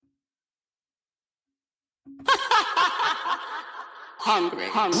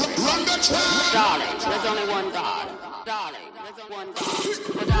hungry. Darling, there's only one God. Darling, there's only one God.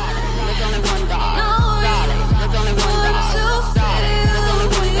 Darling, there's only one God. Darling, there's only one God. Darling, there's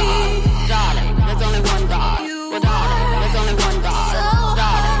only one God. Darling, there's only one God. Darling, there's only one God.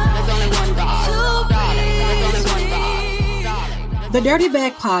 Darling, there's only one God. Darling, there's only one God. The Dirty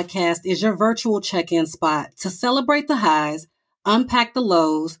Bag Podcast is your virtual check-in spot to celebrate the highs, unpack the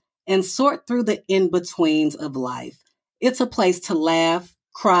lows, and sort through the in-betweens of life. It's a place to laugh,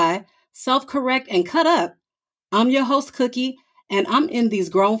 cry, self-correct, and cut up. I'm your host, Cookie, and I'm in these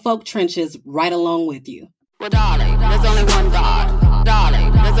grown folk trenches right along with you. Well, darling, there's only one God.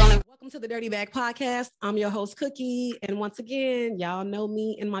 Darling, there's only... Welcome to the Dirty Bag Podcast. I'm your host, Cookie, and once again, y'all know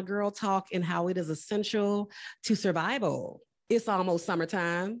me and my girl talk and how it is essential to survival. It's almost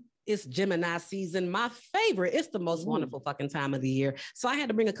summertime. It's Gemini season, my favorite. It's the most wonderful fucking time of the year. So I had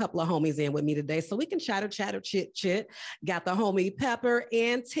to bring a couple of homies in with me today so we can chatter, chit. Got the homie Pepper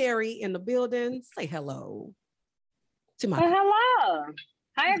and Terri in the building. Say hello to my... hello.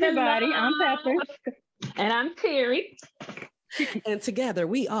 Hi, everybody. Hello. I'm Pepper. And I'm Terri. And together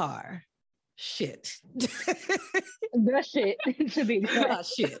we are shit. The shit, to be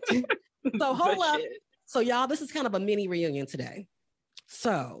shit. So hold up. So y'all, this is kind of a mini reunion today.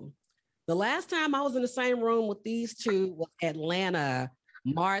 So the last time I was in the same room with these two was Atlanta,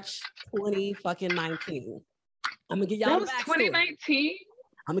 March 2019. I'm gonna give y'all the back. 2019.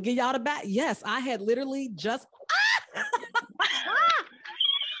 I'm gonna give y'all the back. Yes, I had literally just.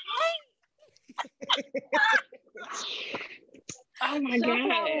 Oh my God!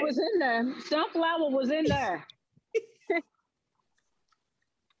 Sunflower was in there. Sunflower was in there.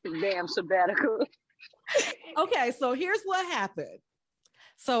 Damn sabbatical. Okay, so here's what happened.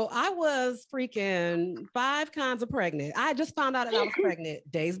 So I was freaking 5 kinds of pregnant. I just found out that I was pregnant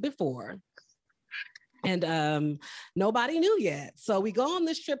days before. And nobody knew yet. So we go on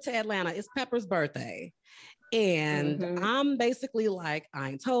this trip to Atlanta. It's Pepper's birthday. And I'm basically like, I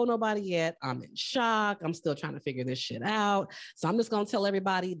ain't told nobody yet. I'm in shock. I'm still trying to figure this shit out. So I'm just going to tell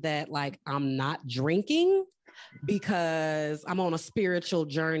everybody that like, I'm not drinking because I'm on a spiritual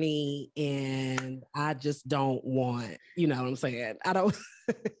journey and I just don't want, you know what I'm saying? I don't.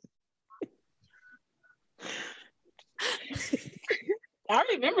 I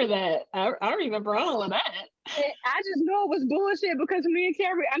remember that. I remember all of that. I just know it was bullshit because me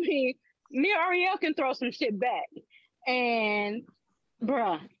and Ariel can throw some shit back. And,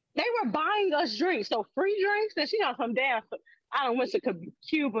 bruh, they were buying us drinks. So free drinks, and she done come down. I done went to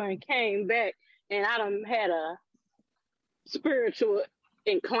Cuba and came back, and I done had a spiritual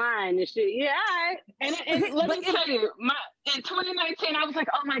incline and shit. Yeah, all right. And let me tell you, in 2019, I was like,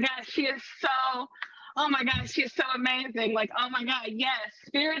 oh my God, she is so amazing. Like, oh my God, yes,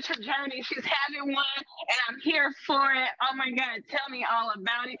 spiritual journey. She's having one and I'm here for it. Oh my God, tell me all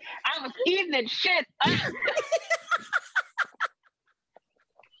about it. I was eating that shit up.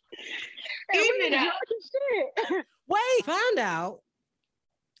 Eating it up. Wait, found out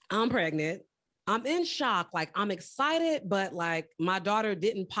I'm pregnant. I'm in shock. Like, I'm excited, but like my daughter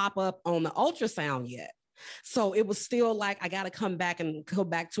didn't pop up on the ultrasound yet. So it was still like, I got to come back and go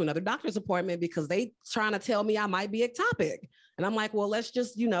back to another doctor's appointment because they trying to tell me I might be ectopic. And I'm like, well, let's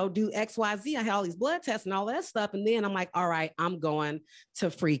just, do X, Y, Z. I had all these blood tests and all that stuff. And then I'm like, all right, I'm going to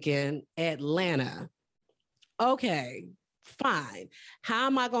freaking Atlanta. Okay, fine. How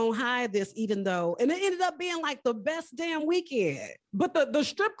am I going to hide this even though, and it ended up being like the best damn weekend. But the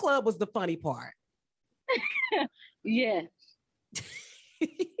strip club was the funny part. Yes.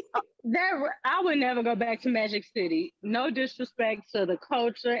 I would never go back to Magic City. No disrespect to the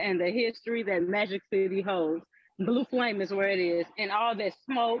culture and the history that Magic City holds. Blue Flame is where it is. And all that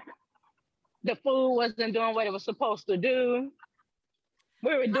smoke, the food wasn't doing what it was supposed to do.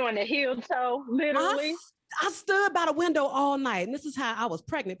 We were doing the heel toe, literally. I stood by the window all night. And this is how I was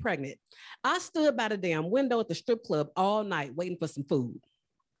pregnant. I stood by the damn window at the strip club all night waiting for some food.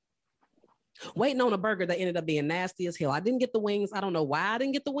 Waiting on a burger that ended up being nasty as hell. I didn't get the wings. I don't know why I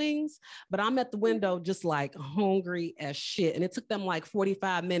didn't get the wings, but I'm at the window just like hungry as shit. And it took them like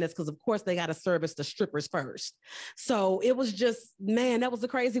 45 minutes because of course they got to service the strippers first. So it was just, man, that was a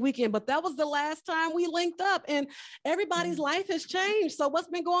crazy weekend, but that was the last time we linked up and everybody's life has changed. So what's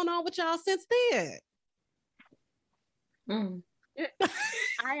been going on with y'all since then?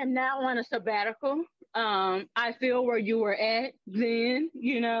 I am now on a sabbatical. I feel where you were at then,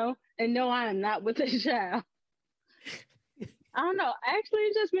 and no, I am not with a child. I don't know. Actually,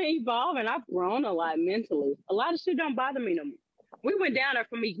 it's just been evolving. I've grown a lot mentally. A lot of shit don't bother me no more. We went down there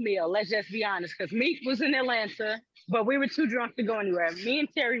for Meek Mill, let's just be honest, because Meek was in Atlanta, but we were too drunk to go anywhere. Me and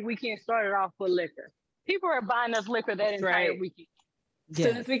Terri weekend started off with liquor. People are buying us liquor that entire weekend.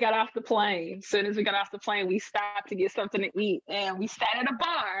 Soon as we got off the plane, we stopped to get something to eat, and we sat at a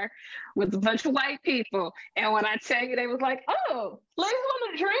bar with a bunch of white people. And when I tell you, they was like, "Oh, ladies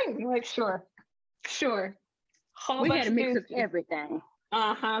want a drink?" I'm like, "Sure." We had a mix of everything.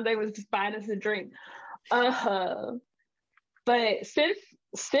 They was just buying us a drink. But since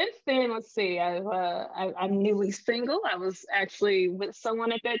then, let's see. I'm newly single. I was actually with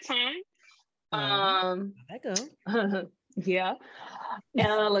someone at that time. That go. Yeah.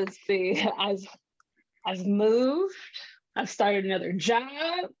 Let's see. I've moved. I've started another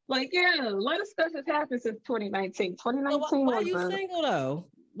job. Like, yeah, a lot of stuff has happened since 2019. 2019. So why are you single though?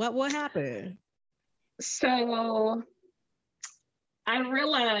 What happened? So I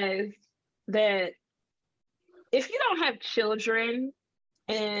realized that if you don't have children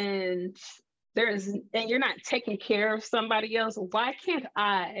and you're not taking care of somebody else, why can't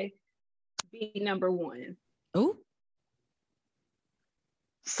I be number one? Oh.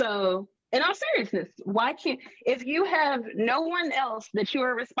 So, in all seriousness, if you have no one else that you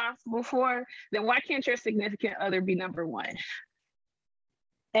are responsible for, then why can't your significant other be number one?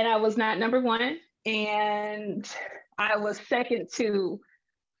 And I was not number one, and I was second to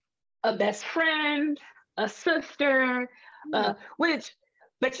a best friend, a sister, but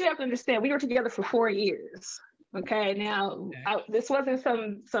you have to understand, we were together for 4 years. Okay, now this wasn't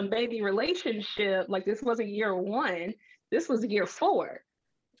some baby relationship. Like, this wasn't year 1. This was year 4.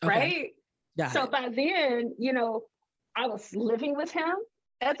 Right? So by then, I was living with him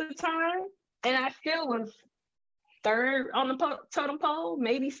at the time, and I still was third on the totem pole,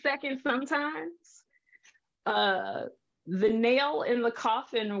 maybe second sometimes. The nail in the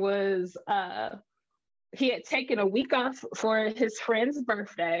coffin was he had taken a week off for his friend's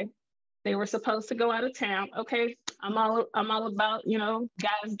birthday. They were supposed to go out of town. Okay, I'm all about,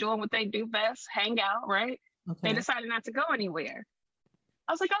 guys doing what they do best, hang out, right? Okay. They decided not to go anywhere.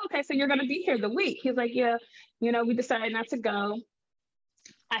 I was like, oh, okay, so you're going to be here the week. He's like, yeah, we decided not to go.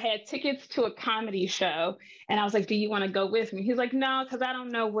 I had tickets to a comedy show, and I was like, do you want to go with me? He's like, no, because I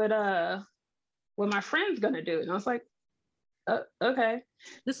don't know what my friend's going to do. And I was like, okay.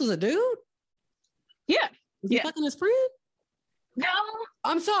 This was a dude? Yeah. Was he fucking his friend? No.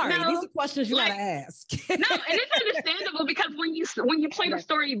 I'm sorry. No. These are questions you gotta ask. No, and it's understandable because when you play the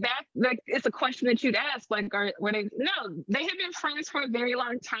story back, like, it's a question that you'd ask, like, they have been friends for a very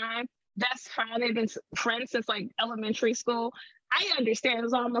long time. That's fine. They've been friends since like elementary school. I understand,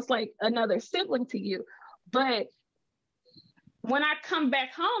 it's almost like another sibling to you. But when I come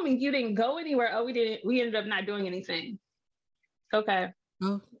back home and you didn't go anywhere, we ended up not doing anything. Okay.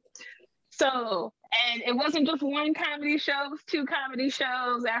 Oh. So, and it wasn't just one comedy show, it was 2 comedy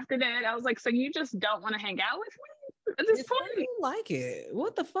shows after that. I was like, so you just don't want to hang out with me at this point? I don't like it.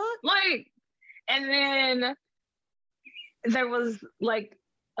 What the fuck? Like, and then there was like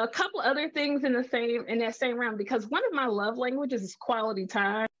a couple other things in that same round, because one of my love languages is quality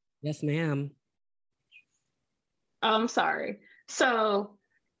time. Yes, ma'am. I'm sorry. So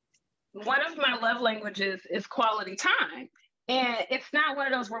one of my love languages is quality time. And it's not one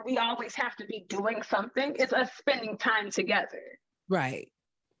of those where we always have to be doing something. It's us spending time together. Right.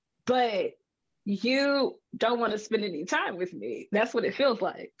 But you don't want to spend any time with me. That's what it feels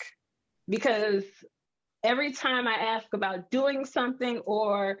like. Because every time I ask about doing something,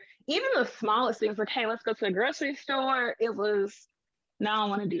 or even the smallest things, like, hey, let's go to the grocery store, it was, no, I don't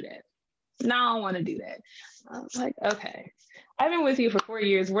want to do that. No, I don't want to do that. I was like, okay, I've been with you for 4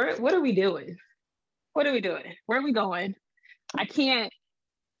 years. What are we doing? What are we doing? Where are we going? I can't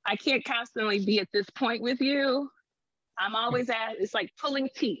constantly be at this point with you. I'm always it's like pulling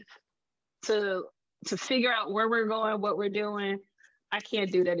teeth to figure out where we're going, what we're doing. I can't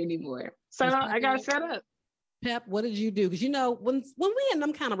do that anymore. So I got fed up. Pep, what did you do? Because when we in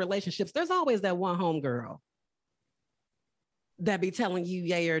them kind of relationships, there's always that one homegirl that be telling you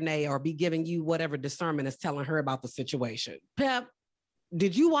yay or nay, or be giving you whatever discernment is telling her about the situation. Pep,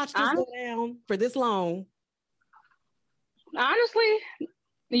 did you watch this go down for this long? Honestly,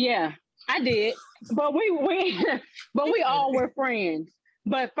 yeah, I did. But we all were friends.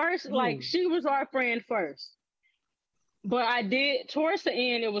 But first, like, she was our friend first. But I did, towards the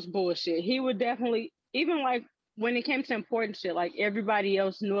end, it was bullshit. He would definitely, even like when it came to important shit, like, everybody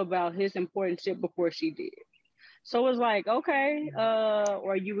else knew about his important shit before she did. So it was like, okay,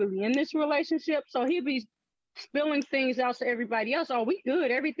 are you really in this relationship? So he'd be spilling things out to everybody else. Oh, we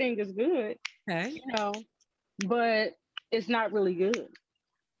good. Everything is good. Okay. But it's not really good.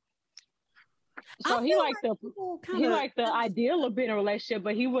 So he liked the ideal of being in a relationship,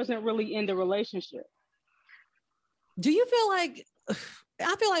 but he wasn't really in the relationship. Do you feel like,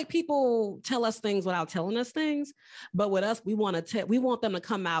 I feel like people tell us things without telling us things, but with us, we want them to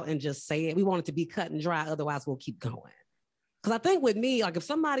come out and just say it. We want it to be cut and dry. Otherwise, we'll keep going. Because I think with me, like if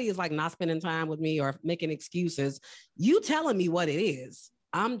somebody is like not spending time with me or making excuses, you telling me what it is.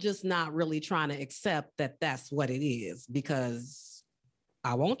 I'm just not really trying to accept that that's what it is because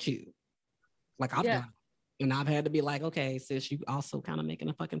I want you. Like I've done. And I've had to be like, okay, sis, you also kind of making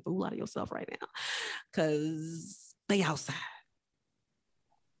a fucking fool out of yourself right now. Because they outside.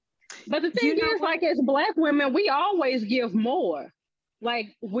 But the thing is, like as Black women, we always give more. Like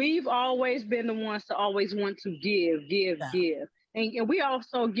we've always been the ones to always want to give. And we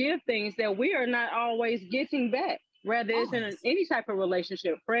also give things that we are not always getting back. Whether it's in any type of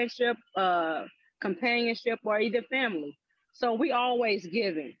relationship, friendship, companionship, or either family. So we always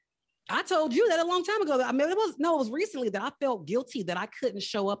giving. I told you that a long time ago. I mean, it was recently that I felt guilty that I couldn't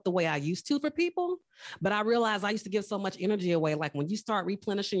show up the way I used to for people. But I realized I used to give so much energy away. Like when you start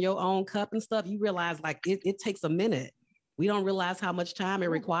replenishing your own cup and stuff, you realize like it takes a minute. We don't realize how much time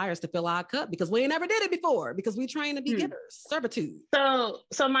it requires to fill our cup because we ain't never did it before because we trained to be givers, servitude.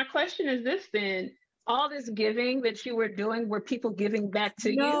 So my question is this then. All this giving that you were doing, were people giving back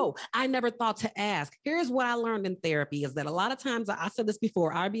to you? No, I never thought to ask. Here's what I learned in therapy is that a lot of times, I said this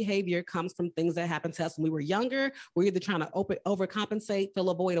before, our behavior comes from things that happened to us when we were younger. We're either trying to overcompensate,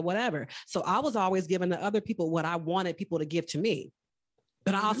 fill a void or whatever. So I was always giving to other people what I wanted people to give to me.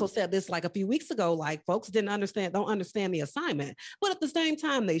 But I also said this like a few weeks ago, like folks don't understand the assignment, but at the same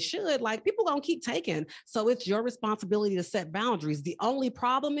time they should, like people gonna keep taking. So it's your responsibility to set boundaries. The only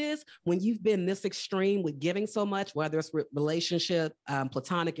problem is when you've been this extreme with giving so much, whether it's relationship,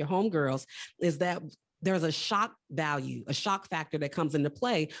 platonic, your homegirls, is that there's a shock value, a shock factor that comes into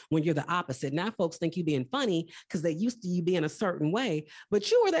play when you're the opposite. Now folks think you being funny because they used to you being a certain way, but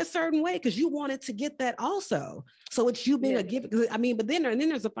you were that certain way because you wanted to get that also. So it's you being a giver. I mean, but then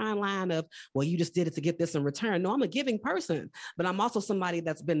there's a fine line of, well, you just did it to get this in return. No, I'm a giving person, but I'm also somebody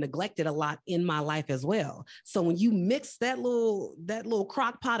that's been neglected a lot in my life as well. So when you mix that little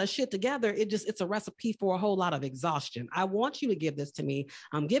crock pot of shit together, it's a recipe for a whole lot of exhaustion. I want you to give this to me.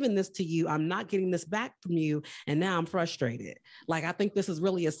 I'm giving this to you. I'm not getting this back from you. And now I'm frustrated. Like, I think this is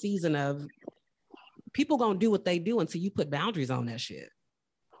really a season of people gonna do what they do until you put boundaries on that shit.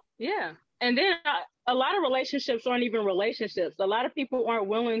 Yeah. And then a lot of relationships aren't even relationships. A lot of people aren't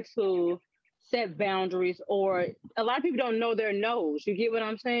willing to set boundaries, or a lot of people don't know their no's. You get what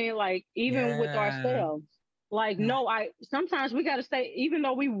I'm saying? Like, even with ourselves. Like, no, sometimes we got to say, even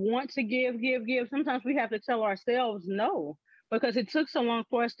though we want to give, sometimes we have to tell ourselves no, because it took so long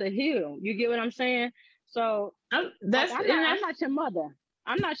for us to heal. You get what I'm saying? So I'm not your mother.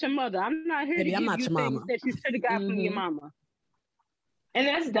 I'm not your mother. I'm not here to give you things that you should have got from your mama. And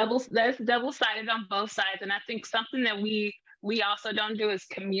that's double-sided on both sides. And I think something that we also don't do is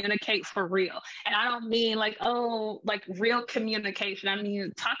communicate for real. And I don't mean like real communication. I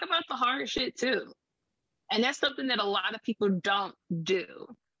mean, talk about the hard shit too. And that's something that a lot of people don't do.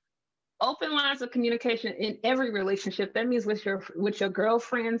 Open lines of communication in every relationship. That means with your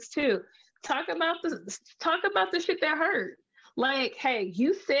girlfriends too. Talk about the shit that hurt. Like, hey,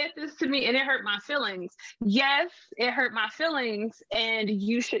 you said this to me and it hurt my feelings. Yes, it hurt my feelings, and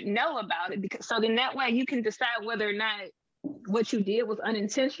you should know about it, because so then that way you can decide whether or not what you did was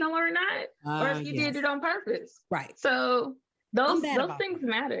unintentional or not, or if you did it on purpose. Right. So those things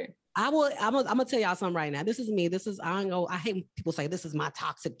matter. I'm gonna tell y'all something right now. This is me. I hate when people say this is my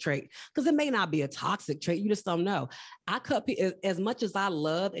toxic trait, because it may not be a toxic trait. You just don't know. I cut as much as I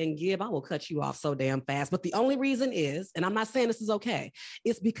love and give, I will cut you off so damn fast. But the only reason is, and I'm not saying this is okay,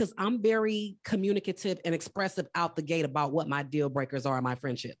 it's because I'm very communicative and expressive out the gate about what my deal breakers are in my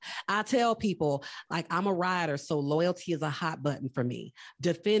friendship. I tell people, like, I'm a rider, so loyalty is a hot button for me.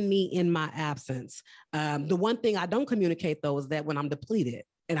 Defend me in my absence. The one thing I don't communicate though is that when I'm depleted.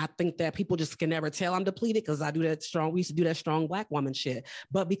 And I think that people just can never tell I'm depleted, because I do that strong. We used to do that strong Black woman shit.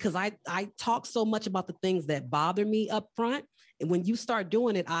 But because I talk so much about the things that bother me up front, and when you start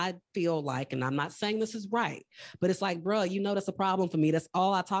doing it, I feel like, and I'm not saying this is right, but it's like, bro, you know, that's a problem for me. That's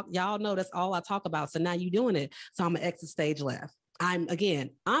all I talk. Y'all know that's all I talk about. So now you doing it. So I'm gonna exit stage left. I'm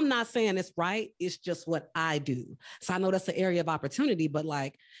not saying it's right. It's just what I do. So I know that's an area of opportunity, but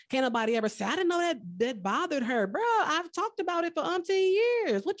like, can't nobody ever say, I didn't know that bothered her, bro. I've talked about it for umpteen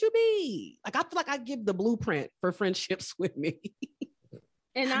years. What you mean? Like, I feel like I give the blueprint for friendships with me.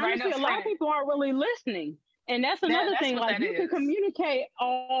 And honestly, a lot of people aren't really listening. And that's another thing. Like, you can communicate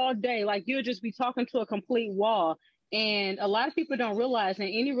all day. Like, you'll just be talking to a complete wall. And a lot of people don't realize in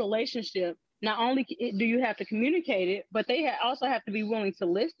any relationship, not only do you have to communicate it, but they also have to be willing to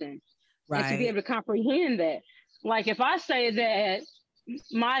listen, and to be able to comprehend that. Like, if I say that,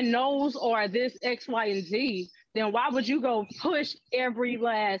 my nose or this X, Y, and Z, then why would you go push every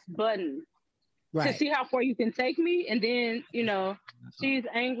last button to see how far you can take me? And then, you know, she's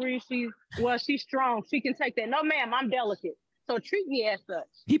angry. She's strong. She can take that. No, ma'am, I'm delicate. So treat me as such.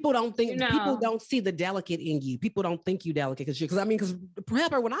 People don't think, people don't see the delicate in you. People don't think you delicate because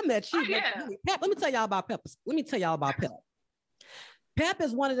Pepper, when I met you, Pep, let me tell y'all about Pep. Pep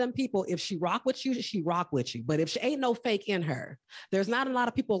is one of them people, if she rock with you, she rock with you. But if she ain't no fake in her, there's not a lot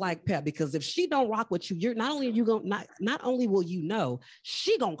of people like Pep, because if she don't rock with you, you're not only will you know,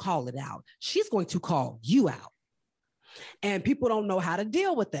 she gonna call it out. She's going to call you out. And people don't know how to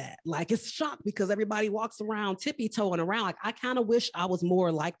deal with that. Like, it's shocked because everybody walks around tippy-toeing around. Like, I kind of wish I was more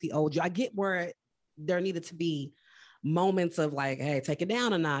like the old you. I get where there needed to be moments of like, hey, take it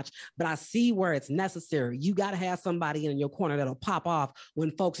down a notch, but I see where it's necessary. You got to have somebody in your corner that'll pop off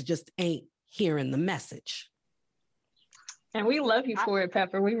when folks just ain't hearing the message. And we love you for it,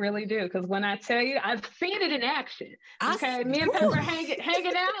 Pepper. We really do. Because when I tell you, I've seen it in action. Okay, me and Pepper hanging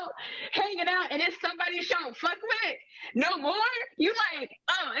out, and it's somebody you don't fuck with no more. You like,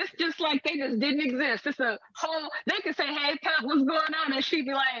 oh, it's just like they just didn't exist. It's a whole. They could say, "Hey, Pep, what's going on?" And she'd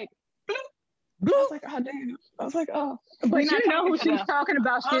be like, bloop. I was like, oh damn. I was like, oh. But you know who she's talking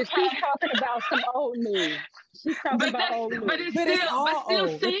about? She's talking about some old news. She's talking about old news. But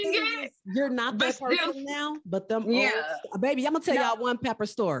still singing. You're not that person now, but them old, baby, I'm gonna tell y'all one Pepper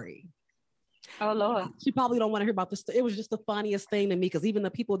story. Oh Lord. She probably don't want to hear about this. It was just the funniest thing to me, because even the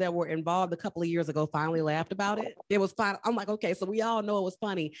people that were involved a couple of years ago finally laughed about it. It was fine. I'm like, okay, so we all know it was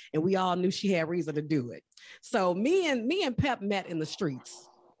funny, and we all knew she had reason to do it. So me and Pep met in the streets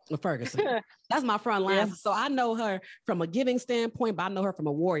of Ferguson. That's my front line. Yeah. So I know her from a giving standpoint, but I know her from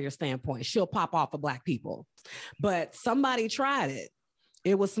a warrior standpoint. She'll pop off for Black people. But somebody tried it.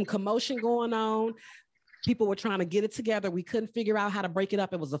 It was some commotion going on. People were trying to get it together. We couldn't figure out how to break it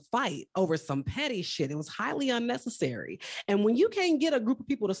up. It was a fight over some petty shit. It was highly unnecessary. And when you can't get a group of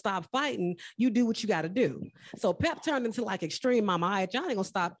people to stop fighting, you do what you got to do. So Pep turned into like extreme mama. All right, y'all ain't gonna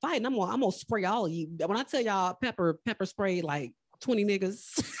stop fighting. I'm gonna spray all of you. When I tell y'all Pepper sprayed like 20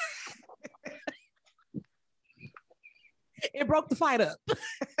 niggas. It broke the fight up.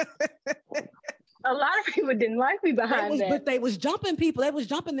 A lot of people didn't like me behind that. But they was jumping people. They was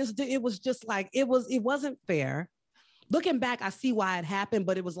jumping this. It was just like, it wasn't fair. Looking back, I see why it happened,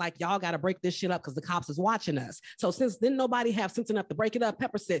 but it was like, y'all got to break this shit up because the cops is watching us. So since then nobody have sense enough to break it up,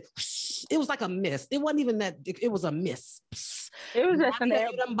 Pepper said, it was like a miss. It wasn't even that, it was a miss. It was just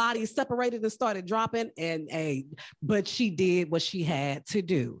them bodies separated and started dropping, but she did what she had to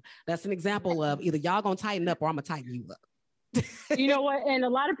do. That's an example of either y'all gonna tighten up or I'm gonna tighten you up. You know what? And a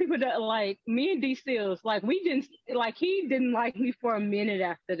lot of people that like me and D Seals, like he didn't like me for a minute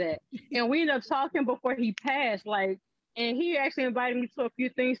after that. And we ended up talking before he passed, like, and he actually invited me to a few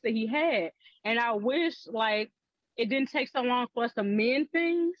things that he had. And I wish like it didn't take so long for us to mend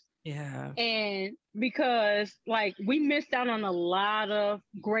things. Yeah. And because like we missed out on a lot of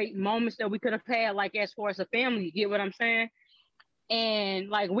great moments that we could have had, like as far as a family, you get what I'm saying? And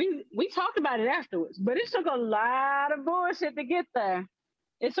like we talked about it afterwards, but it took a lot of bullshit to get there.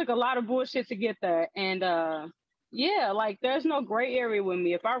 And yeah, like there's no gray area with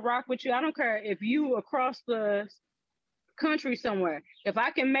me. If I rock with you, I don't care if you across the country somewhere. If I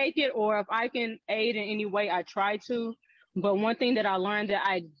can make it or if I can aid in any way, I try to. But one thing that I learned that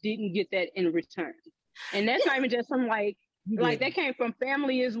I didn't get that in return. And that's not even just from like that came from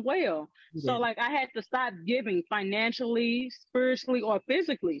family as well. So like I had to stop giving financially, spiritually, or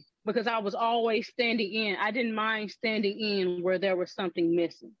physically, because I was always standing in. I didn't mind standing in where there was something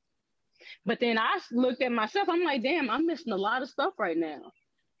missing. But then I looked at myself, I'm like, damn, I'm missing a lot of stuff right now.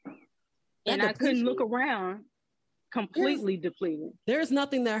 And I couldn't look around, completely depleted. There's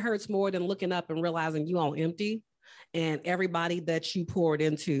nothing that hurts more than looking up and realizing you on empty and everybody that you poured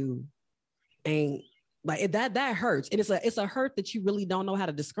into ain't. Like that hurts. And it's a hurt that you really don't know how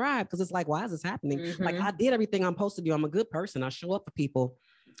to describe, because it's like, why is this happening? Mm-hmm. Like I did everything I'm supposed to do. I'm a good person. I show up for people.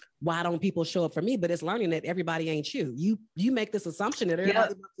 Why don't people show up for me? But it's learning that everybody ain't you. You make this assumption that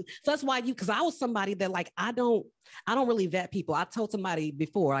everybody. Yep. So that's why because I was somebody that like I don't really vet people. I told somebody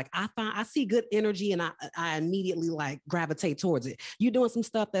before, like I see good energy and I immediately like gravitate towards it. You doing some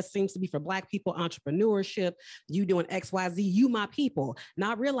stuff that seems to be for Black people, entrepreneurship. You doing XYZ. You my people.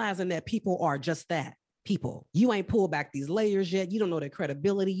 Not realizing that people are just that. People, you ain't pulled back these layers yet. You don't know their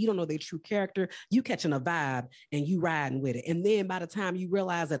credibility. You don't know their true character. You catching a vibe and you riding with it. And then by the time you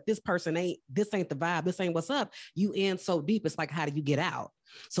realize that this ain't the vibe, this ain't what's up, you in so deep. It's like, how do you get out?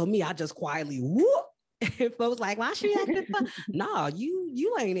 So me, I just quietly whoop. And folks like, why she acting fun? No,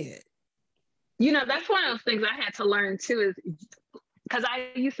 you ain't it. You know, that's one of those things I had to learn too, is because I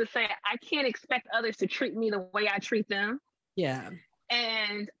used to say, I can't expect others to treat me the way I treat them. Yeah.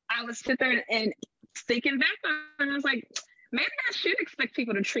 And I was sitting there and thinking back on it, I was like, maybe I should expect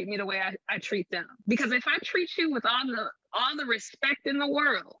people to treat me the way I treat them. Because if I treat you with all the respect in the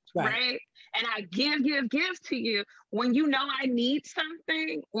world, right? And I give to you when you know I need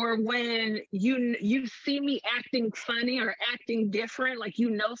something, or when you see me acting funny or acting different, like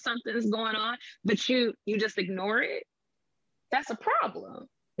you know something's going on, but you just ignore it, that's a problem.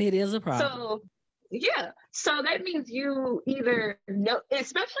 It is a problem. So yeah. So that means you either know,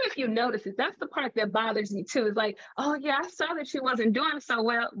 especially if you notice it, that's the part that bothers me too. It's like, oh yeah, I saw that you wasn't doing so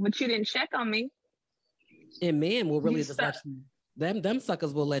well, but you didn't check on me. And men will really just let you, them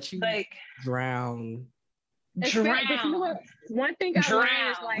suckers will let you like drown. You know what? One thing I learned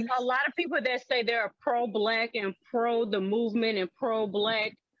is like a lot of people that say they're pro-Black and pro the movement and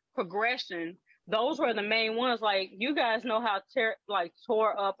pro-Black progression, those were the main ones. Like, you guys know how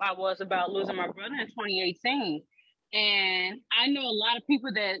tore up I was about losing my brother in 2018. And I know a lot of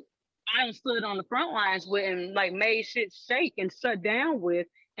people that I done stood on the front lines with and like made shit shake and shut down with.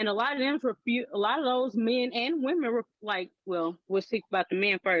 And a lot of them a lot of those men and women were like, well, we'll speak about the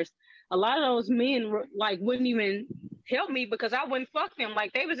men first. A lot of those men were like, wouldn't even help me because I wouldn't fuck them.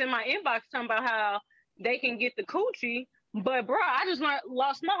 Like, they was in my inbox talking about how they can get the coochie. But bro, I just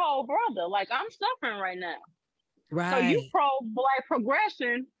lost my whole brother. Like, I'm suffering right now. Right. So you pro-Black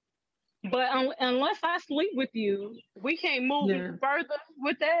progression, but unless I sleep with you, we can't move further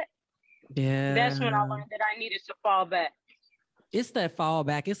with that. Yeah. That's when I learned that I needed to fall back. It's that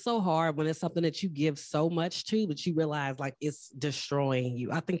fallback. It's so hard when it's something that you give so much to, but you realize like it's destroying you.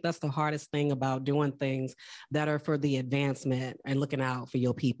 I think that's the hardest thing about doing things that are for the advancement and looking out for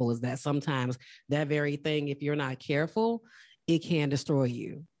your people, is that sometimes that very thing, if you're not careful, it can destroy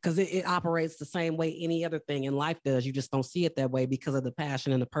you, because it operates the same way any other thing in life does. You just don't see it that way because of the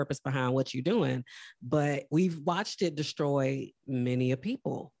passion and the purpose behind what you're doing. But we've watched it destroy many of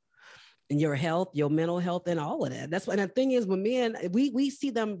people. And your health, your mental health, and all of that. That's what, and the thing is, with men, we see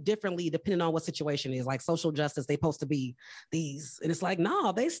them differently depending on what situation is. Like social justice, they supposed to be these, and it's like,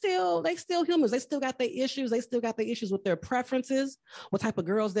 no, they still humans. They still got their issues. They still got their issues with their preferences, what type of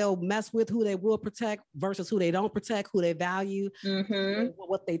girls they'll mess with, who they will protect versus who they don't protect, who they value,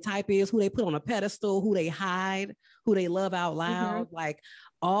 what their type is, who they put on a pedestal, who they hide, who they love out loud, like.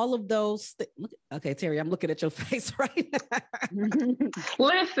 All of those. Okay, Terri, I'm looking at your face right now.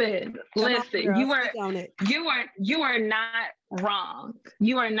 Listen. You are not wrong.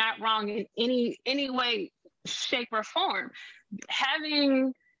 You are not wrong in any way, shape, or form.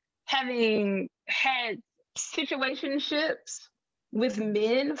 Having had situationships with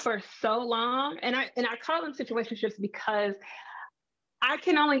men for so long, and I call them situationships because I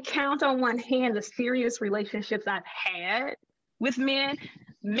can only count on one hand the serious relationships I've had with men,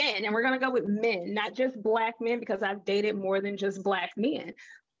 and we're going to go with men, not just Black men, because I've dated more than just Black men.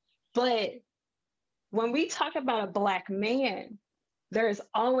 But when we talk about a Black man, there is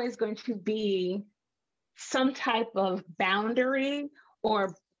always going to be some type of boundary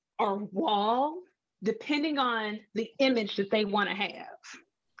or wall, depending on the image that they want to have.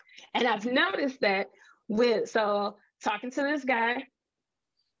 And I've noticed that talking to this guy,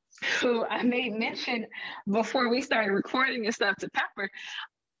 who I made mention before we started recording and stuff to Pepper,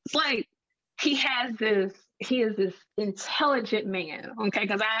 it's like he is this intelligent man, okay?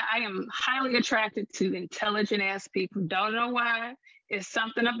 Because I am highly attracted to intelligent ass people. Don't know why. It's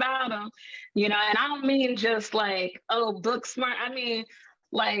something about them, and I don't mean just like, oh, book smart. I mean,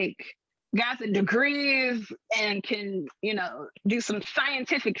 like, got the degrees and can, do some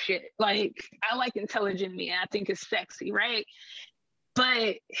scientific shit. Like, I like intelligent men. I think it's sexy, right?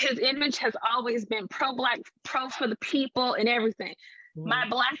 But his image has always been pro-Black, pro for the people and everything. My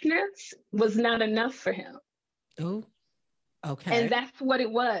Blackness was not enough for him. Oh, okay. And that's what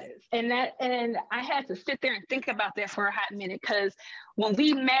it was. And I had to sit there and think about that for a hot minute, because when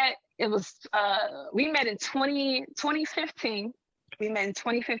we met, we met in 2015. We met in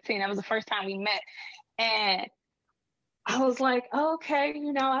 2015. That was the first time we met. And I was like, okay,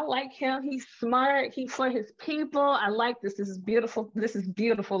 I like him. He's smart. He's for his people. I like this. This is beautiful.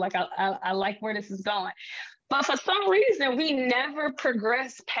 Like, I like where this is going. But for some reason, we never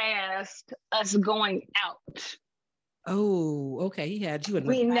progressed past us going out. Oh, okay. He had you in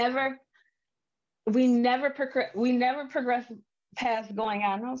we never progressed past going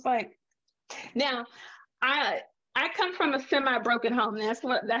out. And I was like, now I come from a semi-broken home. That's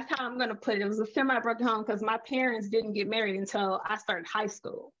how I'm going to put it. It was a semi-broken home because my parents didn't get married until I started high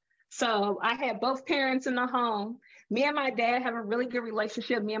school. So I had both parents in the home. Me and my dad have a really good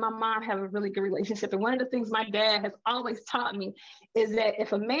relationship. Me and my mom have a really good relationship. And one of the things my dad has always taught me is that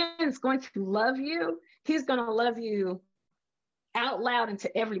if a man is going to love you, he's going to love you out loud and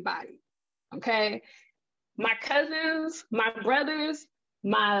to everybody. Okay. My cousins, my brothers,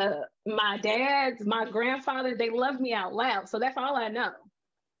 my dads, my grandfather, they love me out loud. So that's all I know.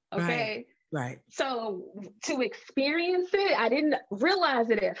 Okay. Right. So to experience it, I didn't realize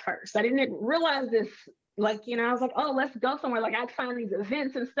it at first. I didn't realize this, like, you know, I was like, oh, let's go somewhere. Like I'd find these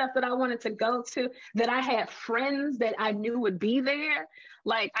events and stuff that I wanted to go to, that I had friends that I knew would be there.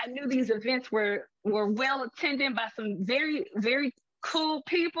 Like I knew these events were well attended by some very, very cool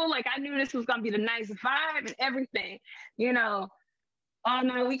people. Like I knew this was going to be the nice vibe and everything, you know. Oh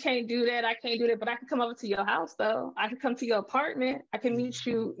no, we can't do that. I can't do that. But I can come over to your house though. I can come to your apartment. I can meet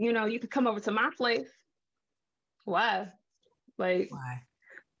you, you know, you can come over to my place. Why? Like Why?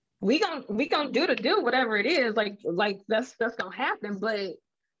 we gonna do whatever it is. Like that's gonna happen, but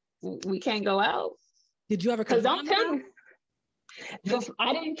we can't go out. Did you ever Because don't tell me.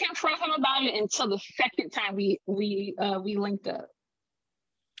 I didn't confront him about it until the second time we linked up.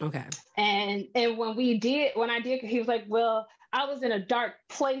 Okay. And when I did, he was like, well, I was in a dark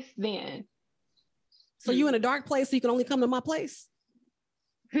place then. So you in a dark place, so you can only come to my place?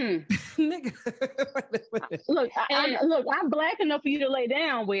 Nigga. Look, I'm black enough for you to lay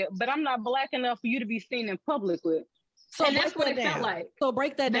down with, but I'm not black enough for you to be seen in public with. So and that's what it felt like. So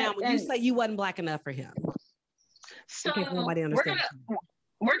break that down. When you say you wasn't black enough for him. So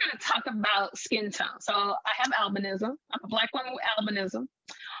we're gonna talk about skin tone. So I have albinism. I'm a Black woman with albinism.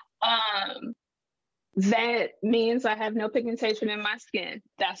 That means I have no pigmentation in my skin.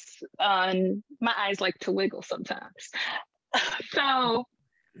 That's my eyes like to wiggle sometimes. So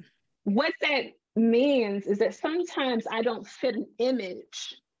what that means is that sometimes I don't fit an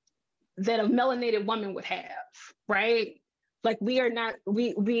image that a melanated woman would have, right? Like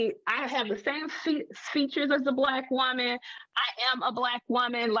I have the same features as a Black woman. I am a Black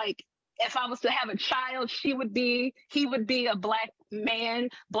woman. Like if I was to have a child, he would be a Black man,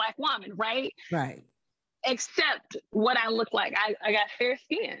 Black woman, right? Right. Except what I look like. I got fair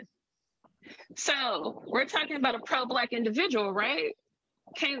skin. So we're talking about a pro-Black individual, right?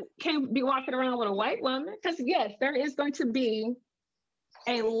 Can't be walking around with a white woman. Because yes, there is going to be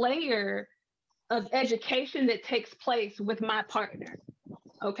a layer of education that takes place with my partner.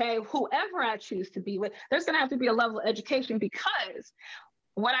 Okay, whoever I choose to be with, there's going to have to be a level of education, because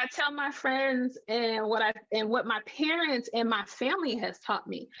what I tell my friends and what my parents and my family has taught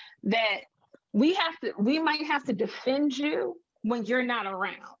me, that we might have to defend you when you're not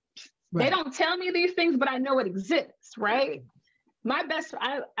around. Right. They don't tell me these things, but I know it exists, right?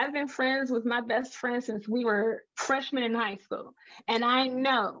 I've been friends with my best friend since we were freshmen in high school. And I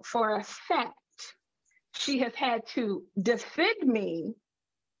know for a fact she has had to defend me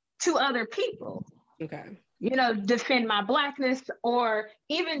to other people. Okay. You know, defend my Blackness, or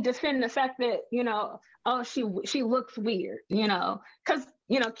even defend the fact that, you know, oh, she looks weird, you know, because,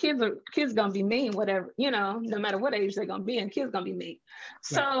 you know, kids gonna be mean, whatever, you know, no matter what age they're gonna be, and kids gonna be mean.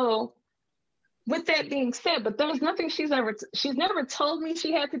 Right. So with that being said, but there's nothing she's never told me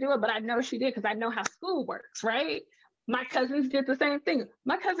she had to do it, but I know she did, because I know how school works, right? My cousins did the same thing.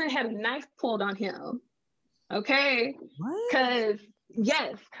 My cousin had a knife pulled on him. Okay. Because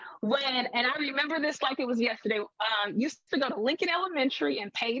yes, and I remember this like it was yesterday. Used to go to Lincoln Elementary in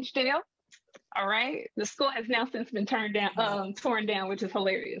Pagedale. All right. The school has now since been torn down, which is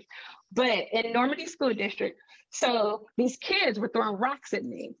hilarious. But in Normandy School District, so these kids were throwing rocks at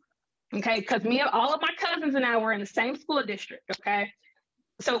me. Okay, because all of my cousins and I were in the same school district. Okay.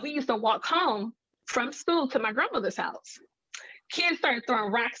 So we used to walk home from school to my grandmother's house. Kids started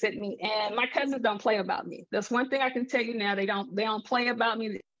throwing rocks at me, and my cousins don't play about me. That's one thing I can tell you now. They don't play about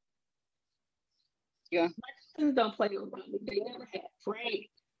me. Yeah, my cousins don't play about me. They never have, right?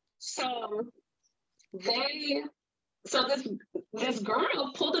 So this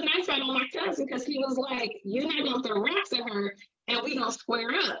girl pulled a knife out on my cousin, because he was like, "You're not gonna throw rocks at her, and we gonna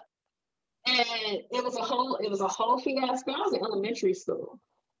square up." And it was a whole fiasco. I was in elementary school.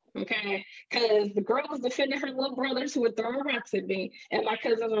 Okay, because the girl was defending her little brothers who were throwing rocks at me, and my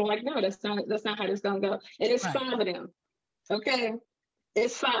cousins were like, "No, that's not how this gonna go." And it's right. 5 of them. Okay,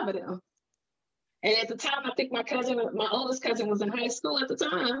 it's 5 of them. And at the time, I think my oldest cousin was in high school at the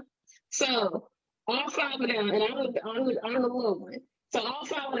time. So all 5 of them, and I'm the little one. So all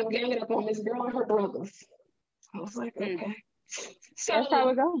 5 of them ganged up on this girl and her brothers. I was like, okay. So that's how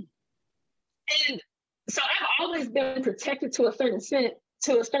it goes. And so I've always been protected to a certain extent.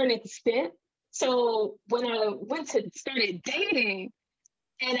 So when I started dating,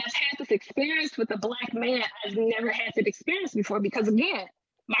 And I've had this experience with a Black man I've never had that experience before, because again,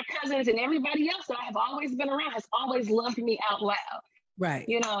 my cousins and everybody else that I have always been around has always loved me out loud. Right.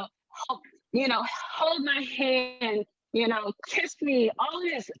 Hold my hand, kiss me, all of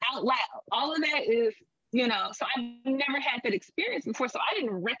this out loud. All of that is, so I've never had that experience before. So I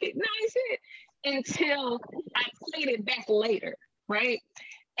didn't recognize it until I played it back later, right?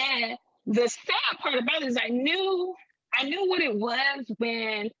 And the sad part about it is I knew what it was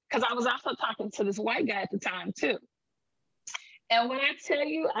because I was also talking to this white guy at the time too. And when I tell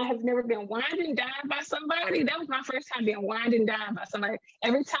you, I have never been wined and dined by somebody. That was my first time being wined and dined by somebody.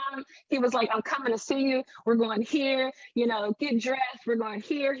 Every time he was like, I'm coming to see you. We're going here, get dressed. We're going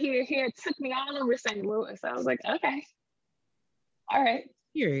here, here, here. It took me all over St. Louis. I was like, okay. All right.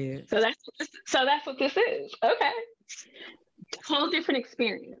 Period. So that's what this is. Okay. Whole different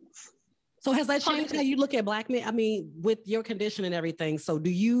experience. So has that changed how you look at Black men? I mean, with your condition and everything. So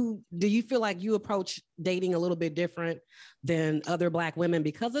do you feel like you approach dating a little bit different than other Black women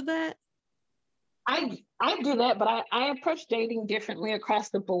because of that? I do that, but I approach dating differently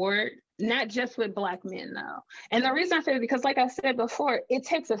across the board, not just with Black men though. And the reason I say it is because, like I said before, it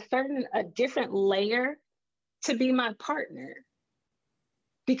takes a different layer to be my partner.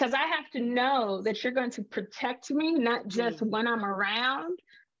 Because I have to know that you're going to protect me, not just when I'm around,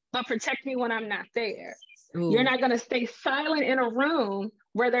 but protect me when I'm not there. Ooh. You're not going to stay silent in a room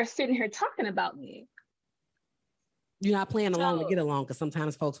where they're sitting here talking about me. You're not playing along to get along, because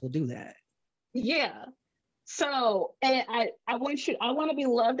sometimes folks will do that. Yeah. So, and I want to be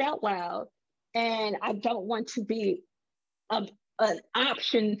loved out loud, and I don't want to be an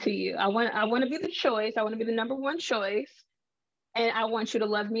option to you. I want to be the choice. I want to be the number one choice, and I want you to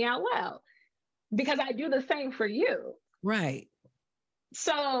love me out loud, because I do the same for you. Right.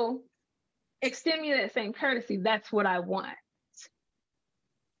 So extend me that same courtesy. That's what I want.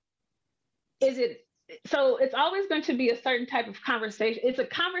 So it's always going to be a certain type of conversation. It's a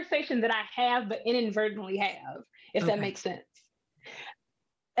conversation that I have, but inadvertently have, if that makes sense.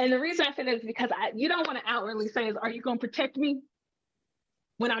 And the reason I say that is because you don't want to outwardly say, are you going to protect me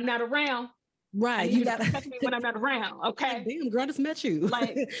when I'm not around? Right. You got to protect me when I'm not around. Okay. Damn, girl, I just met you.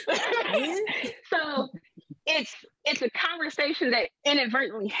 So it's a conversation that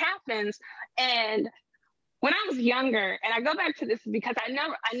inadvertently happens. And when I was younger, and I go back to this because I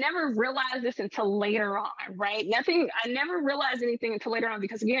never realized this until later on, right? I never realized anything until later on,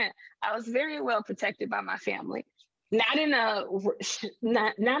 because again, I was very well protected by my family. Not in a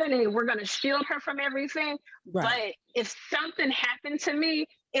we're going to shield her from everything, right. But if something happened to me,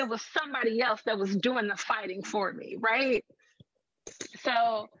 it was somebody else that was doing the fighting for me, right?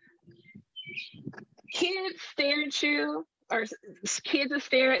 So kids stare at you, or kids will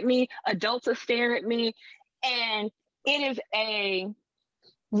stare at me, adults will stare at me, and it is a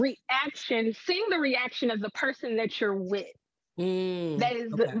reaction, seeing the reaction of the person that you're with. That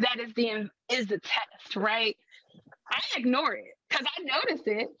is the test, right? I ignore it because I notice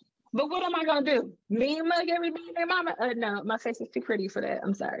it, but what am I gonna do? Me and mug everybody and their mama? No, my face is too pretty for that.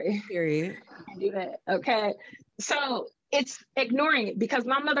 I'm sorry. Period. I can't do that. Okay, so it's ignoring it, because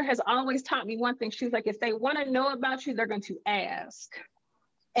my mother has always taught me one thing. She's like, if they want to know about you, they're going to ask.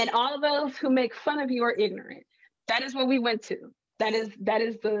 And all those who make fun of you are ignorant. That is what we went to. That is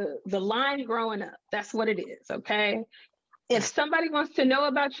the line growing up. That's what it is. Okay. If somebody wants to know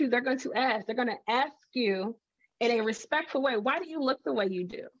about you, they're going to ask. They're going to ask you in a respectful way. Why do you look the way you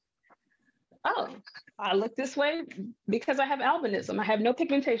do? Oh, I look this way because I have albinism. I have no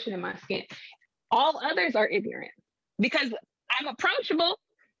pigmentation in my skin. All others are ignorant because I'm approachable.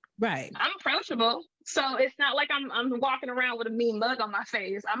 Right. I'm approachable. So it's not like I'm walking around with a mean mug on my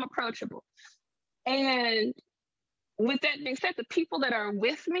face. I'm approachable. And with that being said, the people that are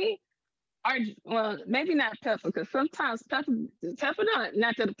with me are, well, maybe not Pepper, because sometimes Pepper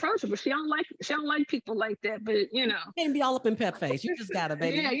not that approachable. She don't like people like that. But you can't be all up in Pep face. You just gotta,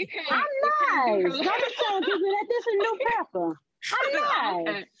 baby. Yeah, you can't. I'm nice. Don't tell people that this is new Pepper. I'm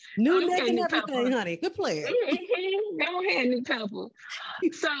nice. New neck and everything, Pepper. Honey. Good player. Go ahead, new Pepper.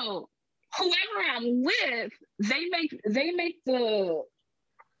 So whoever I'm with, they make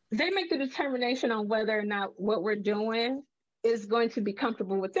the determination on whether or not what we're doing is going to be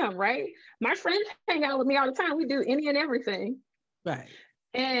comfortable with them, right? My friends hang out with me all the time. We do any and everything. Right.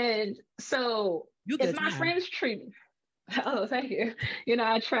 And so if my friends treat me, oh, thank you.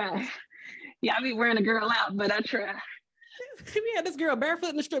 I try. Yeah, I be wearing a girl out, but I try. We had this girl barefoot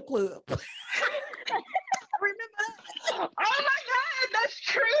in the strip club. I remember that. Oh my God, that's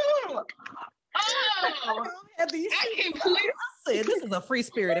true. Oh, I can't believe I said this is a free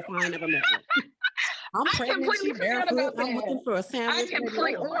spirit if I ain't never met her. I'm I pregnant. completely She forgot barefoot. about I'm that. looking for a sandwich. I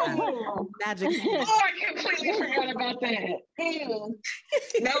completely, Magic. I completely forgot about that.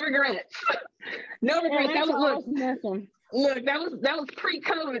 No regrets. No regrets. That was look. That was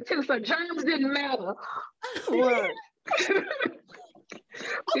pre-COVID too, so germs didn't matter. Look,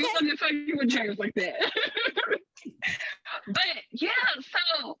 we wasn't fucking with germs like that. But yeah,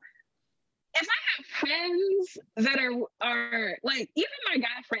 so if I have friends that are like, even my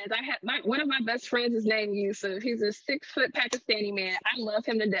guy friends, I have one of my best friends is named Yusuf. He's a 6-foot Pakistani man. I love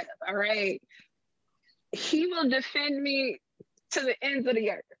him to death. All right, he will defend me to the ends of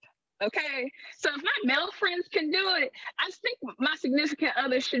the earth. Okay, so if my male friends can do it, I think my significant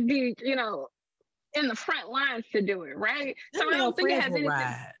other should be, in the front lines to do it, right? Them So I don't think it has anything.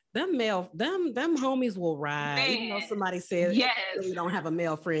 Ride. Them homies will ride. Man, even though somebody said, yes, you don't have a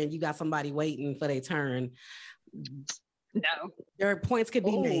male friend, you got somebody waiting for their turn. No, their points could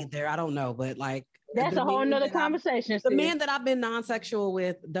be made there. I don't know, but like that's a whole nother conversation. The men that I've been non-sexual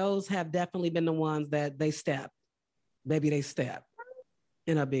with, those have definitely been the ones that they step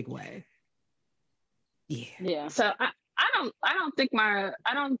in a big way. Yeah. So I don't think I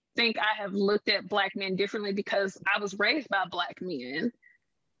have looked at Black men differently because I was raised by Black men.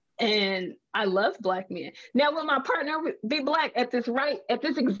 And I love Black men. Now, will my partner be Black at this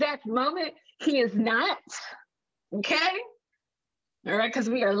exact moment? He is not. Okay. All right. Because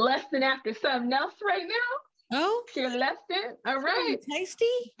we are lusting after something else right now. Oh, you're lusting. All right. Tasty.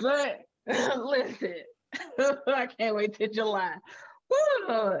 But listen, I can't wait till July.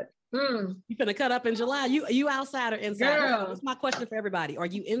 Ooh, You finna cut up in July. You outside or inside? Girl. That's my question for everybody. Are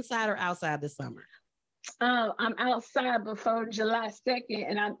you inside or outside this summer? I'm outside before July 2nd,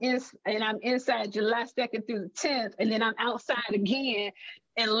 and I'm inside July 2nd through the 10th, and then I'm outside again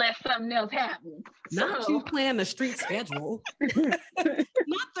unless something else happens. Not you plan the street schedule.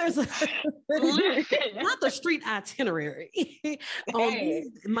 not the street itinerary.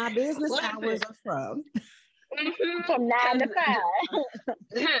 My business hours are from. From 9 to 5.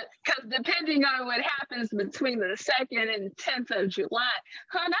 Because depending on what happens between the 2nd and 10th of July,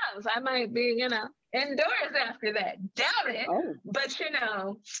 who knows? I might be, indoors after that. Doubt it. Oh. But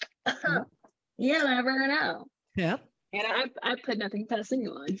you never know. Yep. And I put nothing past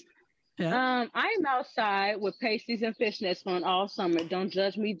anyone. Yeah. I'm outside with pasties and fishnets on all summer. Don't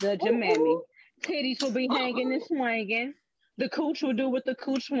judge me, judge your mammy. Titties will be hanging and swinging. The cooch will do what the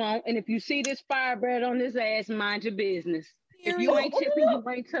cooch won't. And if you see this firebread on his ass, mind your business. If you ain't tipping, you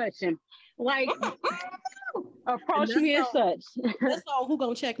ain't touching. Like, approach me as such. That's all. Who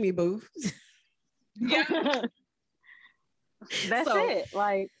gonna check me, boo? Yeah. That's it.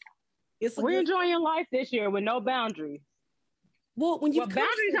 Like, we're enjoying life this year with no boundaries. Well,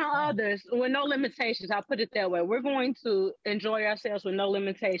 boundaries on others with no limitations. I'll put it that way. We're going to enjoy ourselves with no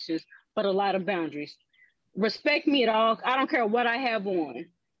limitations, but a lot of boundaries. Respect me at all. I don't care what I have on.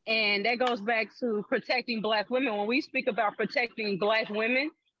 And that goes back to protecting Black women. When we speak about protecting Black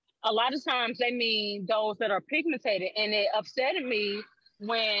women, a lot of times they mean those that are pigmented. And it upsetted me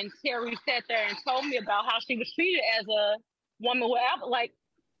when Terri sat there and told me about how she was treated as a woman with like,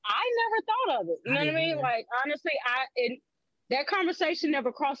 I never thought of it. You know what I mean? Like, honestly, that conversation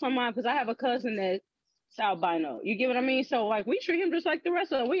never crossed my mind because I have a cousin that's albino. You get what I mean? So, like, we treat him just like the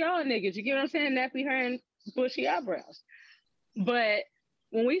rest of them. We all niggas. You get what I'm saying? Nappy hair and bushy eyebrows. But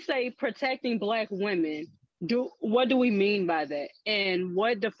when we say protecting Black women, what do we mean by that? And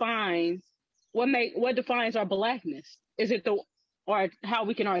what defines our Blackness? Is it or how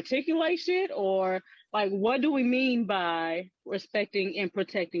we can articulate shit, or like what do we mean by respecting and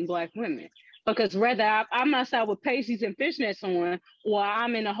protecting Black women? Because whether I'm outside with pasties and fishnets on, or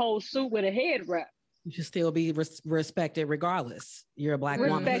I'm in a whole suit with a head wrap, you should still be respected regardless. You're a Black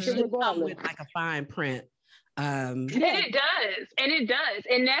woman. With like a fine print. And it does.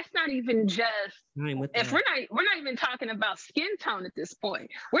 And that's not even just we're not even talking about skin tone at this point.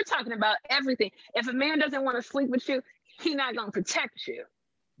 We're talking about everything. If a man doesn't want to sleep with you, he's not gonna protect you.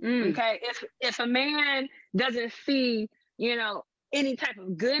 Okay. If a man doesn't see, any type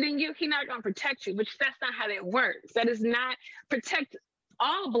of good in you, he's not gonna protect you, which that's not how that works. That is not protect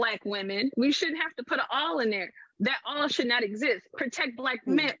all Black women. We shouldn't have to put an all in there. That all should not exist. Protect Black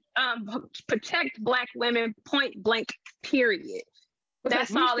men, protect Black women, point blank, period.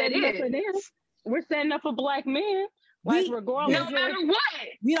 That's all it is. We're standing up for Black men. Like, regardless. No matter what.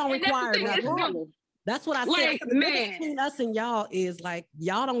 We don't require nothing. That's what I said. Like, The difference man. between us and y'all is like,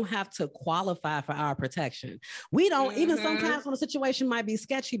 y'all don't have to qualify for our protection. We don't, even sometimes when a situation might be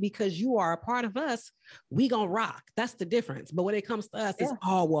sketchy because you are a part of us, we gonna rock. That's the difference. But when it comes to us, it's,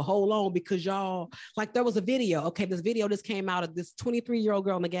 oh, well, hold on, because y'all, like there was a video. Okay, this video just came out of this 23-year-old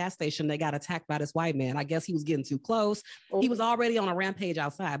girl in the gas station that got attacked by this white man. I guess he was getting too close. He was already on a rampage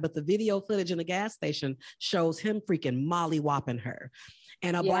outside, but the video footage in the gas station shows him freaking molly-whopping her.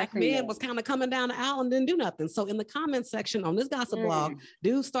 And a black man was kind of coming down the aisle and didn't do nothing. So in the comment section on this gossip blog,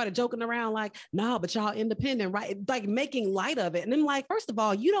 dudes started joking around like, no, but y'all independent, right? Like making light of it. And then like, first of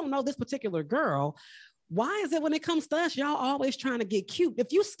all, you don't know this particular girl. Why is it when it comes to us, y'all always trying to get cute?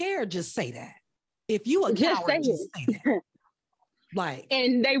 If you scared, just say that. If you a coward, just say that. Like,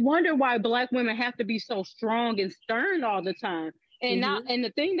 and they wonder why black women have to be so strong and stern all the time. And now, and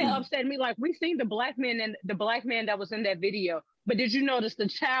the thing that upset me, like we seen the black man and the black man that was in that video, but did you notice the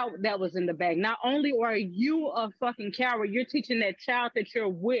child that was in the bag? Not only are you a fucking coward, you're teaching that child that you're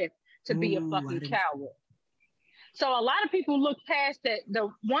with to be a fucking coward. So a lot of people look past that. The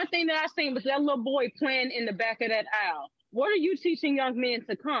one thing that I seen was that little boy playing in the back of that aisle. What are you teaching young men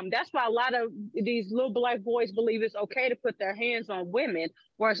to come? That's why a lot of these little black boys believe it's okay to put their hands on women,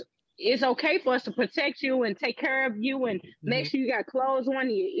 whereas it's okay for us to protect you and take care of you and make sure you got clothes on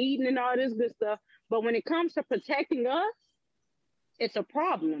and you're eating and all this good stuff. But when it comes to protecting us, it's a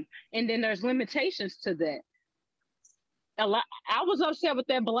problem. And then there's limitations to that. I was upset with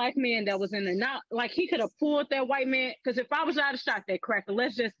that black man that was in there. Not like he could have pulled that white man. Because if I was out of shot that cracker,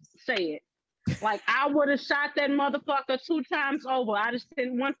 let's just say it. Like I would have shot that motherfucker 2 times over. I just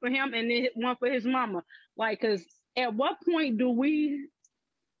sent one for him and then one for his mama. Like, because at what point do we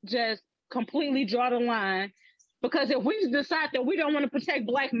just completely draw the line? Because if we decide that we don't want to protect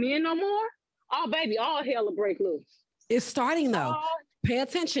black men no more, oh baby, all hell will break loose. It's starting though. Pay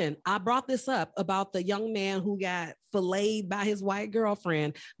attention. I brought this up about the young man who got filleted by his white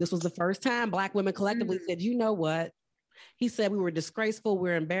girlfriend. This was the first time black women collectively said, you know what? He said we were disgraceful,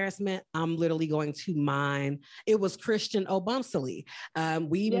 we're embarrassment. I'm literally going to mine. It was Christian Obumsely.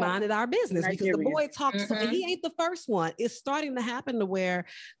 We minded our business because the boy talked. So he ain't the first one. It's starting to happen to where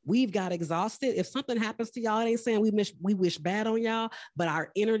we've got exhausted. If something happens to y'all, it ain't saying we wish bad on y'all, but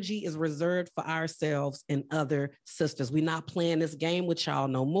our energy is reserved for ourselves and other sisters. We're not playing this game with y'all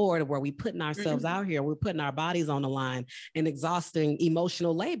no more, to where we putting ourselves out here. We're putting our bodies on the line and exhausting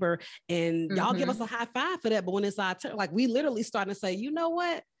emotional labor. And y'all give us a high five for that. But when it's our turn, like we literally starting to say, you know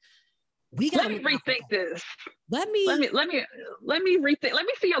what? We got to rethink this. Let me rethink. Let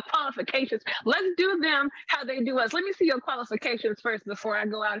me see your qualifications. Let's do them how they do us. Let me see your qualifications first before I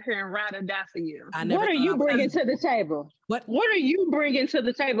go out here and ride or die for you. What are you bringing to the table? What are you bringing to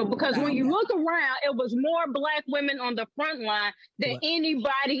the table? Because when you look around, it was more black women on the front line than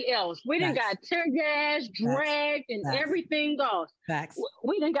anybody else. We done got tear gas, dragged, and everything else.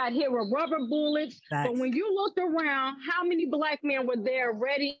 We done got hit with rubber bullets. But when you looked around, how many black men were there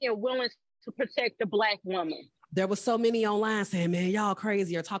ready and willing to protect the black woman? There was so many online saying, man, y'all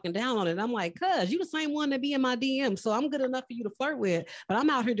crazy or talking down on it. I'm like, cuz you the same one that be in my DM. So I'm good enough for you to flirt with, but I'm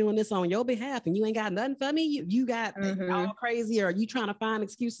out here doing this on your behalf and you ain't got nothing for me. You got all crazy, or you trying to find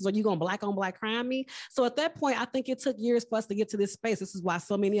excuses, or you gonna black on black crime me. So at that point, I think it took years for us to get to this space. This is why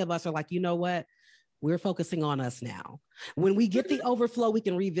so many of us are like, you know what? We're focusing on us now. When we get the overflow, we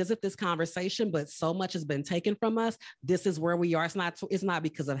can revisit this conversation, but so much has been taken from us. This is where we are. It's not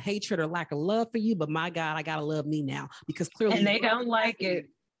because of hatred or lack of love for you, but my God, I gotta love me now, because clearly and they don't like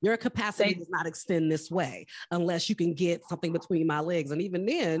it. Your capacity does not extend this way unless you can get something between my legs. And even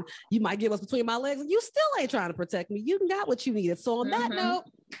then, you might get what's between my legs and you still ain't trying to protect me. You got what you needed. So on that note,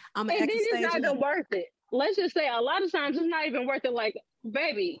 I'm and then it's not even worth it. Let's just say a lot of times it's not even worth it. Like,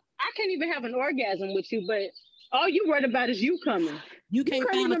 baby, I can't even have an orgasm with you, but all you worried about is you coming. You can't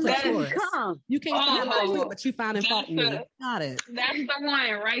find a clitoris. You can't find it, but you find it fault me. Got it. That's the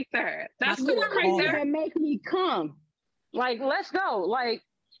one right there. That's the one right there that make me come. Like, let's go. Like,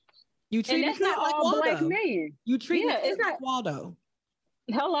 you treat it like all Waldo. Black men. You treat it like Waldo.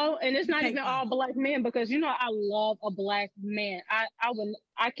 Hello, and it's not even all black men, because you know I love a black man.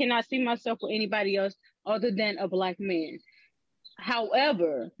 I cannot see myself with anybody else other than a black man.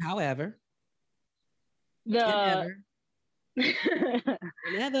 However, never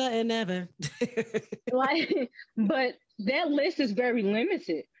and never. But that list is very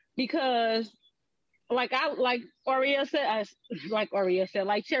limited, because like Terri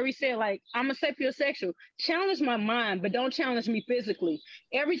said, like, I'm a sapiosexual. Challenge my mind, but don't challenge me physically.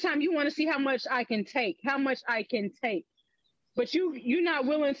 Every time you want to see how much I can take, but you're not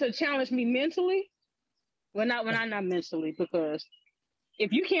willing to challenge me mentally. Well, not when I'm not mentally, because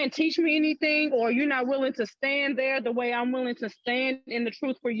if you can't teach me anything, or you're not willing to stand there the way I'm willing to stand in the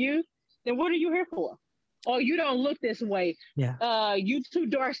truth for you, then what are you here for? Oh, you don't look this way. Yeah. You too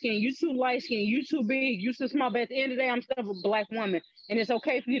dark skinned, you too light skinned, you too big, you too small. But at the end of the day, I'm still a black woman, and it's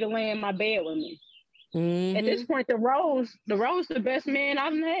okay for you to lay in my bed with me. Mm-hmm. At this point, the Rose, the best man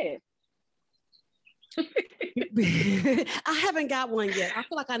I've had. I haven't got one yet. I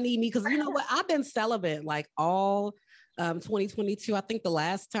feel like I need me, because you know what? I've been celibate like all 2022. I think the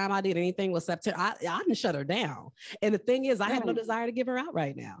last time I did anything was September. I didn't shut her down. And the thing is, I have no desire to give her out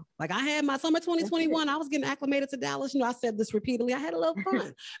right now. Like, I had my summer 2021. I was getting acclimated to Dallas. You know, I said this repeatedly. I had a little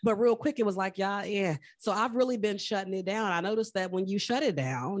fun, but real quick, it was like, yeah. So I've really been shutting it down. I noticed that when you shut it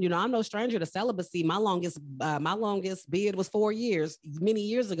down, you know, I'm no stranger to celibacy. My longest bid was 4 years, many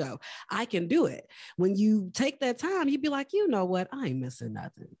years ago. I can do it. When you take that time, you'd be like, you know what? I ain't missing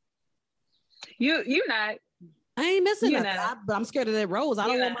nothing. You're not. I ain't missing nothing, but I'm scared of that rose. I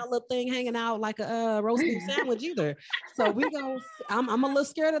don't want my little thing hanging out like a roast beef sandwich either. So I'm a little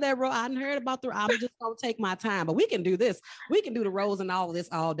scared of that rose. I hadn't heard about I'm just gonna take my time, but we can do this. We can do the rose and all of this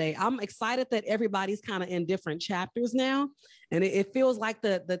all day. I'm excited that everybody's kind of in different chapters now, and it feels like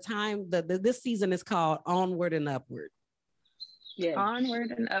this season is called Onward and Upward. Yeah.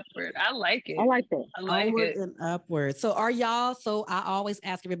 Onward and upward. I like it. I like that. I like Onward it. and upward. So I always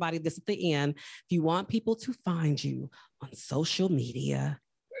ask everybody this at the end. If you want people to find you on social media,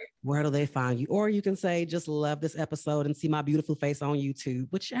 where do they find you? Or you can say, just love this episode and see my beautiful face on YouTube,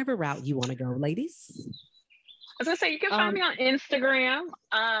 whichever route you want to go, ladies. I was gonna say, you can find me on Instagram,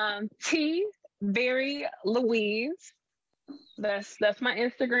 T Berry Louise. That's my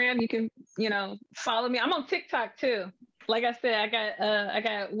Instagram. You can, follow me. I'm on TikTok too. Like I said, I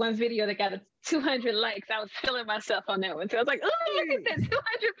got one video that got 200 likes. I was feeling myself on that one. So I was like, oh, look at that, 200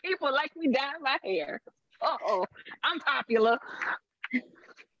 people like me dyed my hair. Oh, I'm popular.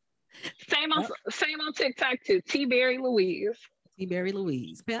 Same on TikTok too. T Berry Louise. T Berry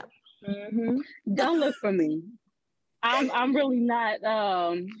Louise. Pep. Mm-hmm. Don't look for me. I'm really not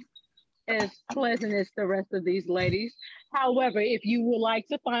as pleasant as the rest of these ladies. However, if you would like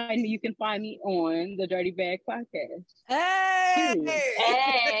to find me, you can find me on the Dirty Bag Podcast. Hey!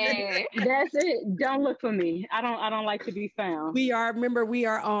 That's it. Don't look for me. I don't like to be found. We are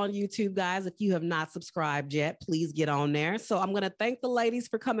on YouTube, guys. If you have not subscribed yet, please get on there. So I'm going to thank the ladies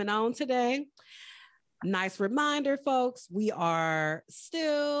for coming on today. Nice reminder, folks. We are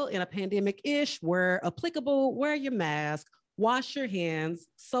still in a pandemic-ish. Where applicable, wear your mask. Wash your hands,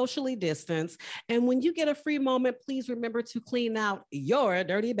 socially distance. And when you get a free moment, please remember to clean out your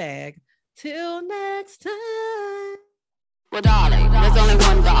dirty bag. Till next time. Well, darling.